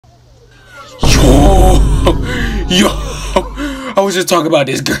Yo, I was just talking about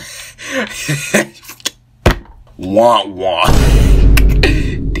this girl. Wah wah.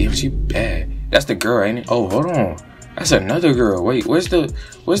 Damn, she bad. That's the girl, ain't it? Oh, hold on. That's another girl. Wait, where's the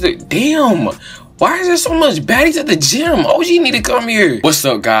damn? Why is there so much baddies at the gym? OG need to come here. What's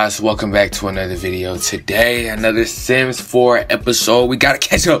up, guys? Welcome back to another video. Today, another Sims 4 episode. We gotta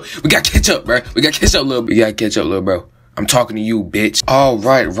catch up. We gotta catch up, bro. We gotta catch up, little bro. I'm talking to you, bitch. All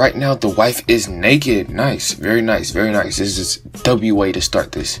right now the wife is naked. Nice, very nice, very nice. This is W way to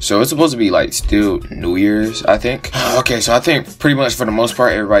start this. So it's supposed to be like still New Year's, I think. Okay, so I think pretty much for the most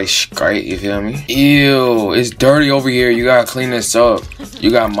part everybody's straight. You feel me? Ew, it's dirty over here. You gotta clean this up.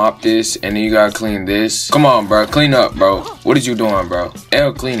 You gotta mop this, and then you gotta clean this. Come on, bro, clean up, bro. What is you doing, bro?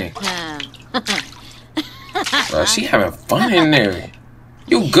 L cleaning. Bro, she having fun in there.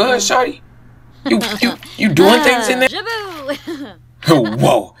 You good, shawty? You doing things in there?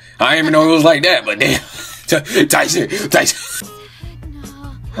 Whoa, I didn't even know it was like that, but damn. Tight shit.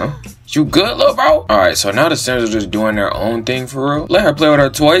 Huh? You good, little bro? Alright, so now the Sims are just doing their own thing for real. Let her play with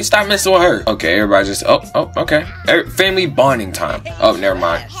her toys. Stop messing with her. Okay, everybody just, okay. Family bonding time. Oh, never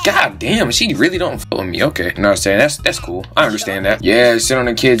mind. God damn, she really don't fuck with me. Okay, you know what I'm saying? That's cool. I understand that. Yeah, sit on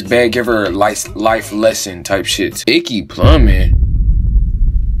the kid's bed, give her a life lesson type shit. Icky plumbing.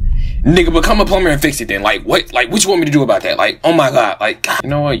 Nigga, become a plumber and fix it then. Like, what? Like, what you want me to do about that? Like, oh my God. Like, God.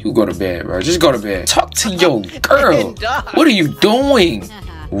 You know what? You go to bed, bro. Just go to bed. Talk to your girl. What are you doing?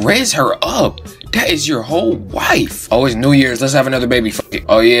 Raise her up. That is your whole wife. Oh, it's New Year's. Let's have another baby. Fuck it.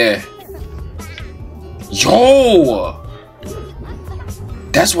 Oh, yeah. Yo.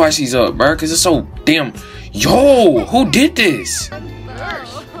 That's why she's up, bro. Because it's so damn. Yo, who did this?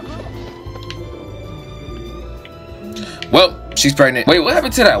 Well, she's pregnant. Wait, what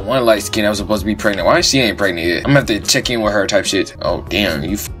happened to that one light skin that was supposed to be pregnant? Why she ain't pregnant yet? I'm gonna have to check in with her type shit. Oh, damn,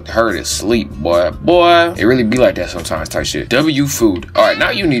 you her to sleep, boy. Boy, it really be like that sometimes type shit. W food. All right, now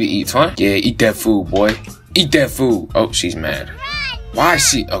you need to eat, huh? Yeah, eat that food, boy. Eat that food. Oh, she's mad. Why is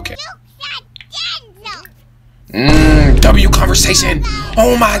she? Okay. W conversation.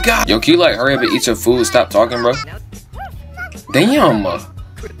 Oh my God. Yo, can you like hurry up and eat your food? Stop talking, bro. Damn. All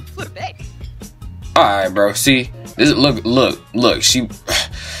right, bro. See. This look, she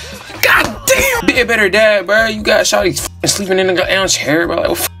God damn! Be a better dad, bro. You got shawty sleeping in the goddamn chair, bro. Like,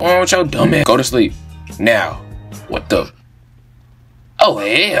 what's wrong with your dumb ass? Go to sleep. Now. What the? Oh,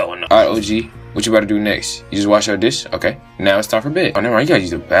 hell no. Alright, OG. What you about to do next? You just wash your dish? Okay. Now it's time for bed. Oh, never mind. You gotta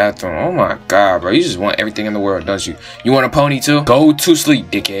use the bathroom. Oh my God, bro. You just want everything in the world, don't you? You want a pony too? Go to sleep,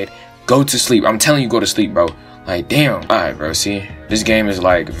 dickhead. Go to sleep. I'm telling you, go to sleep, bro. Like, damn. Alright, bro. See? This game is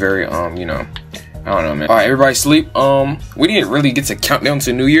like very, you know. I don't know, man. All right, everybody sleep. We didn't really get to count down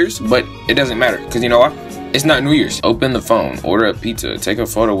to New Year's, but it doesn't matter because you know what? It's not New Year's. Open the phone, order a pizza, take a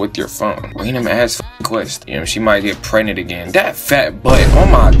photo with your phone. Random ass quest. You know, she might get pregnant again. That fat butt. Oh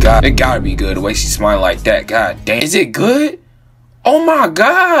my God, it gotta be good. The way she smiling like that. God damn. Is it good? Oh my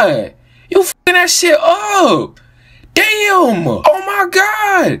God, you fucking that shit up. Damn. Oh my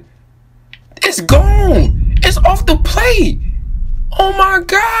God, it's gone. It's off the plate. Oh my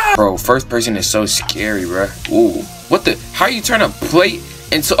God. Bro, first person is so scary, bro. Ooh. What the? How you turn a plate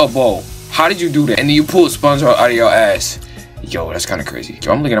into a bowl? How did you do that? And then you pull SpongeBob out of your ass. Yo, that's kind of crazy.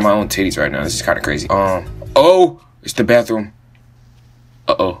 Yo, I'm looking at my own titties right now. This is kind of crazy. Oh, it's the bathroom.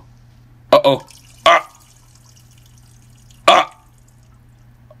 Uh-oh.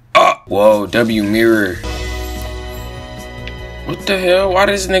 Whoa, W mirror. What the hell? Why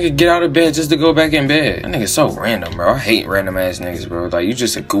does this nigga get out of bed just to go back in bed? That nigga's so random, bro. I hate random ass niggas, bro. Like, you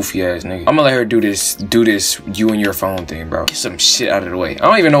just a goofy ass nigga. I'm gonna let her do this you and your phone thing, bro. Get some shit out of the way. I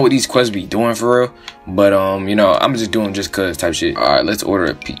don't even know what these quests be doing for real. But, you know, I'm just doing just cause type shit. All right, let's order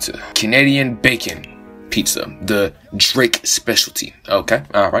a pizza. Canadian bacon pizza. The Drake specialty. Okay,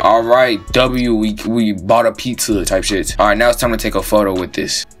 all right. All right, W, we bought a pizza type shit. All right, now it's time to take a photo with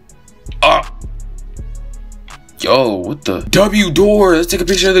this. Yo, what the? W door. Let's take a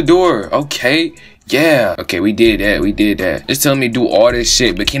picture of the door. Okay. Yeah. Okay, we did that. It's telling me to do all this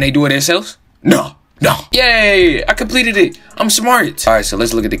shit, but can they do it themselves? No. Yay! I completed it. I'm smart. All right, so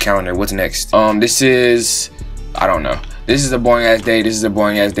let's look at the calendar. What's next? This is, I don't know. This is a boring ass day. This is a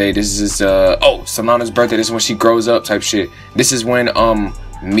boring ass day. This is oh, Solana's birthday. This is when she grows up type shit. This is when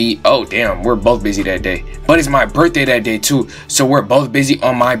oh damn, we're both busy that day, but it's my birthday that day too, so we're both busy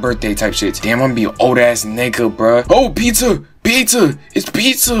on my birthday type shit. Damn, I'm gonna be an old ass nigga, bruh. Oh, pizza, it's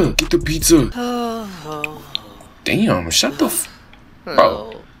pizza. Get the pizza. Damn, shut the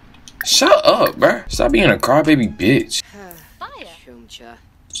bro. Shut up, bruh. Stop being a crybaby bitch.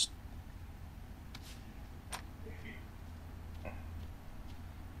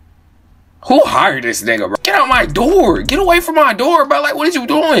 Who hired this nigga, bro? Get out my door. Get away from my door, bro. Like, what is you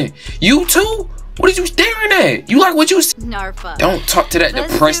doing? You too? What is you staring at? You like what you see? Narfa. Don't talk to that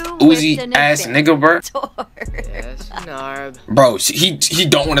depressed Uzi ass nigga, bro. Yes, Narb. Bro, he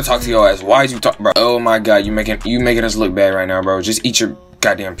don't want to talk to your ass. Why is you talking, bro? Oh my god, you making us look bad right now, bro. Just eat your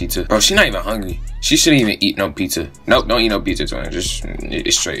goddamn pizza, bro. She not even hungry. She shouldn't even eat no pizza. Nope, don't eat no pizza, twin. Just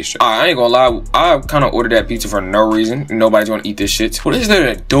it's straight. I ain't gonna lie. I kind of ordered that pizza for no reason. Nobody's gonna eat this shit. What is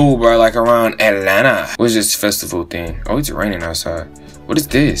there to do, bro? Like around Atlanta? What's this festival thing? Oh, it's raining outside. What is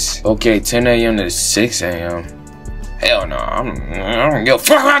this? Okay, 10 a.m. to 6 a.m. Hell no, I don't give a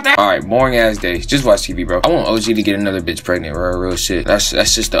fuck about that. Alright, boring ass day. Just watch TV, bro. I want OG to get another bitch pregnant, bro. Real shit. That's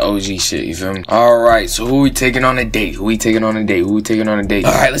just the OG shit, you feel me? Alright, so who we taking on a date?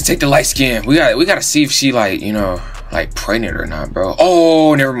 Alright, let's take the light skin. We gotta see if she like, you know, like pregnant or not, bro.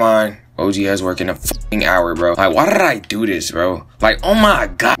 Oh, never mind. OG has work in a fucking hour, bro. Like, why did I do this, bro? Like, oh my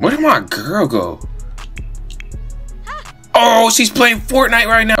god. Where did my girl go? Oh, she's playing Fortnite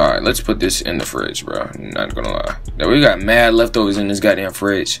right now. Alright, let's put this in the fridge, bro. I'm not gonna lie. Now, we got mad leftovers in this goddamn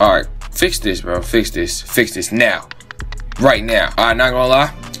fridge. Alright, fix this, bro. Fix this now. Right now. Alright, not gonna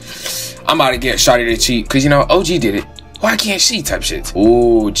lie. I'm about to get shotty to cheat. Cause you know, OG did it. Why can't she type shit?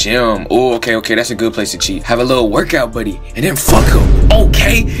 Ooh, gym. Ooh, okay, that's a good place to cheat. Have a little workout buddy and then fuck him.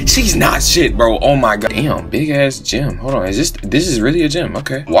 Okay, she's not shit, bro. Oh my god. Damn, big ass gym. Hold on, this is really a gym?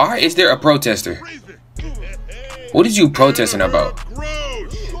 Okay. Why is there a protester? What is you protesting about?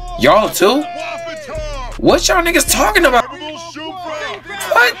 Y'all too? What y'all niggas talking about?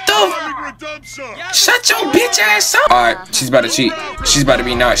 What the? Shut your bitch ass up. Alright, she's about to cheat. She's about to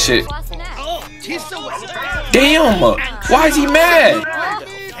be not shit. Damn! Why is he mad?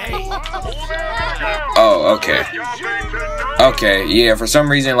 Oh, okay. Okay, yeah, for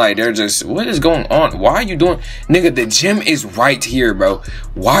some reason, like, they're just, what is going on? Why are you doing? Nigga, the gym is right here, bro.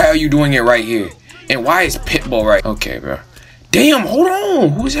 Why are you doing it right here? And why is Pitbull right? Okay, bro. Damn, hold on.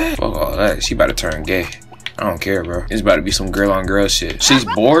 Who's that? Fuck all that. She about to turn gay. I don't care, bro. It's about to be some girl on girl shit. She's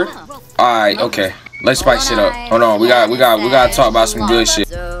bored? Alright, okay. Let's spice shit up. Hold on. We gotta talk about some good shit.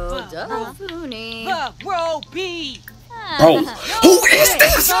 Bro, who is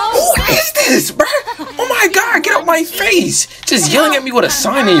this? Who is this, bro? Oh my god, get out my face. Just yelling at me with a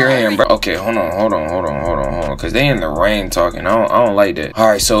sign in your hand, bro. Okay, hold on. Cause they in the rain talking. I don't like that.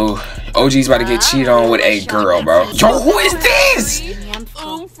 Alright, so OG's about to get cheated on with a girl, bro. Yo, who is this?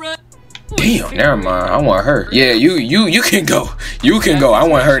 Damn, never mind. I want her. Yeah, you can go. You can go. I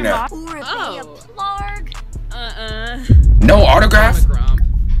want her now. No autograph?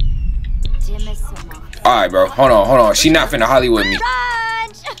 Alright, bro. Hold on. She not finna Hollywood me.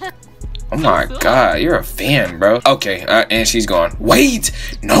 Oh my god, you're a fan, bro. Okay, and she's gone. Wait!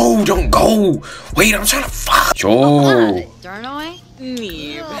 No, don't go! Wait, I'm trying to fuck. Yo.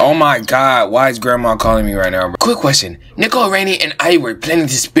 Oh my god, why is grandma calling me right now, bro? Quick question. Nicole, Rainey, and I were planning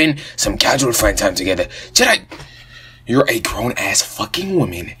to spend some casual friend time together. You're a grown-ass fucking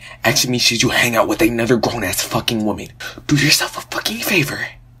woman. Asking me, should you hang out with another grown-ass fucking woman? Do yourself a fucking favor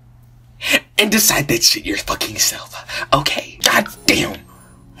and decide that shit your fucking self. Okay? God damn.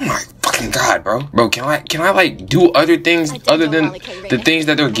 Oh my fucking god, bro. Bro, can I like do other things other than the things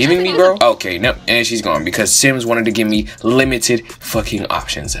that they're giving me, bro? Okay, no, and she's gone because Sims wanted to give me limited fucking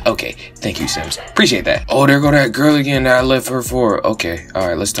options. Okay, thank you, Sims. Appreciate that. Oh, there go that girl again that I left her for. Okay, all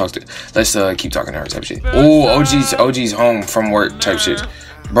right, let's keep talking to her type shit. Oh, OG's home from work type shit.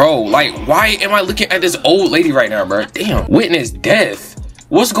 Bro, like, why am I looking at this old lady right now, bro? Damn, witness death.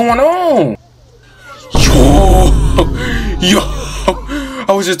 What's going on? Yo,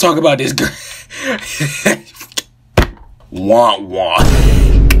 I was just talking about this girl. Wah.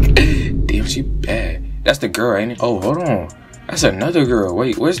 Damn, she bad. That's the girl, ain't it? Oh, hold on. That's another girl.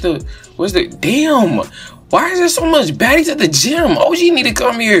 Wait, where's the, damn. Why is there so much baddies at the gym? OG need to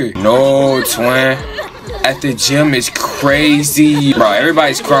come here. No, twin. At the gym is crazy. Bro,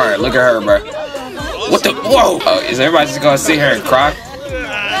 everybody's crying. Look at her, bro. What the, whoa. Is everybody just gonna sit here and cry?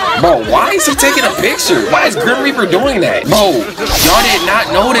 Bro, why is he taking a picture? Why is Grim Reaper doing that? Bro, y'all did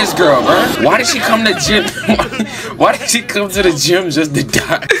not know this girl, bro. Why did she come to the gym? Why did she come to the gym just to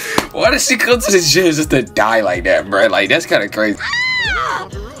die? Why did she come to the gym just to die like that, bro? Like, that's kind of crazy.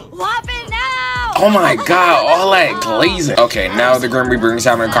 Oh my god, all that glazing. Okay, now the Grim Reaper is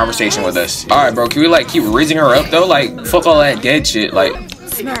having a conversation with us. Alright, bro, can we like keep raising her up though? Like, fuck all that dead shit. Like,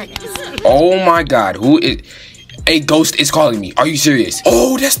 oh my god, who is... A ghost is calling me. Are you serious?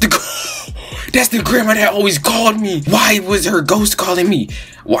 Oh, that's the grandma that always called me. Why was her ghost calling me?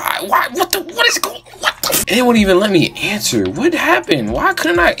 Why? What is going? What the? It wouldn't even let me answer. What happened? Why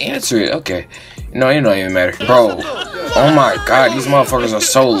couldn't I answer it? Okay. No, it don't even matter. Bro, Oh my god, these motherfuckers are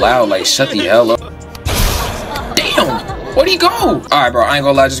so loud. Like, shut the hell up. Damn. Where'd he go? Alright, bro. I ain't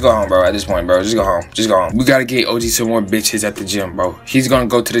gonna lie. Just go home, bro. At this point, bro. Just go home. Just go home. We gotta get OG some more bitches at the gym, bro. He's gonna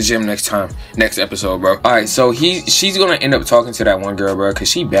go to the gym next time. Next episode, bro. Alright, so she's gonna end up talking to that one girl, bro. Cause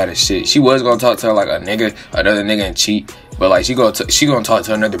she bad as shit. She was gonna talk to her like a nigga, another nigga, and cheat. But like she gonna talk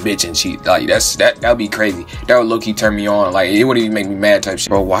to another bitch and cheat. Like that'd be crazy. That would low-key turn me on. Like it wouldn't even make me mad type shit.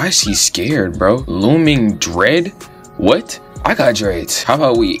 Bro, why is she scared, bro? Looming dread? What? I got dreads. How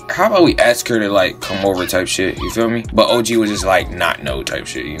about we ask her to like come over type shit, you feel me? But OG was just like not no type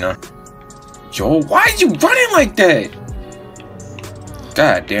shit, you know? Yo, why are you running like that?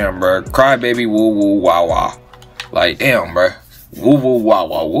 God damn, bro. Cry baby woo woo wah wah. Like damn, bro. Woo woo wah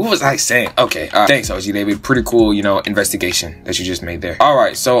wah. What was I saying? Okay. Thanks, OGDavid. Pretty cool, you know, investigation that you just made there.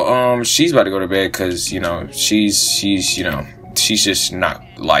 Alright, so she's about to go to bed because, you know, she's just not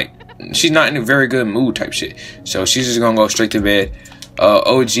like she's not in a very good mood type shit. So she's just gonna go straight to bed.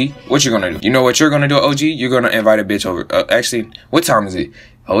 OG, what you gonna do? You know what you're gonna do, OG? You're gonna invite a bitch over. Actually, what time is it?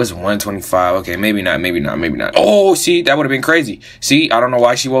 Oh, it's 1:25. Okay, maybe not. Oh, see, that would have been crazy. See, I don't know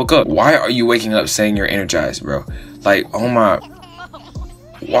why she woke up. Why are you waking up saying you're energized, bro? Like, oh my.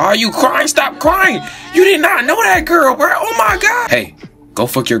 Why are you crying? Stop crying. You did not know that girl, bro. Oh my god. Hey, go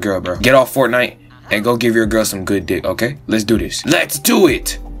fuck your girl, bro. Get off Fortnite and go give your girl some good dick, okay? Let's do this. Let's do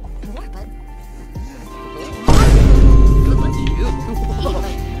it.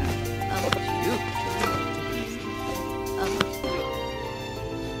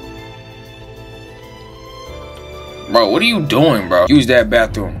 Bro, what are you doing, bro? Use that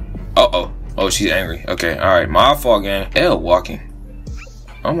bathroom. Uh-oh. Oh, she's angry. Okay, alright. My fault, gang. L walking.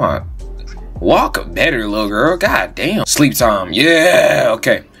 Oh my. Walk better, little girl. God damn. Sleep time. Yeah.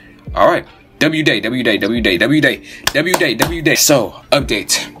 Okay. Alright. W day. So,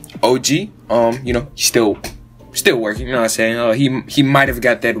 update. OG, you know, still working, you know what I'm saying? He might have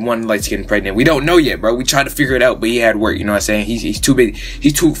got that one light skin pregnant. We don't know yet, bro. We tried to figure it out, but he had work, you know what I'm saying? He's too big.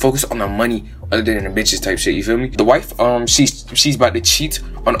 He's too focused on the money other than the bitches type shit, you feel me? The wife, she's about to cheat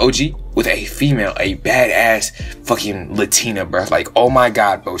on OG with a female, a badass fucking Latina, bro. Like, oh my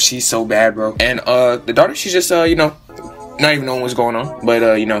god, bro. She's so bad, bro. And the daughter, she's just you know, not even knowing what's going on,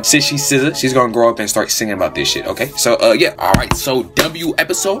 but you know, since she's SZA, she's gonna grow up and start singing about this shit, okay? So yeah, alright, so W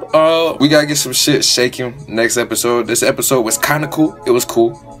episode, we gotta get some shit shaking next episode. This episode was kind of cool. It was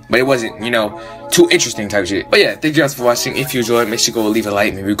cool, but it wasn't, you know, too interesting type shit. But yeah, thank you guys for watching. If you enjoyed, make sure you go leave a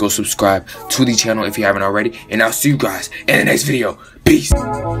like, maybe go subscribe to the channel if you haven't already, and I'll see you guys in the next video. Peace.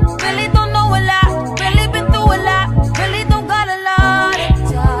 Really don't know a lot.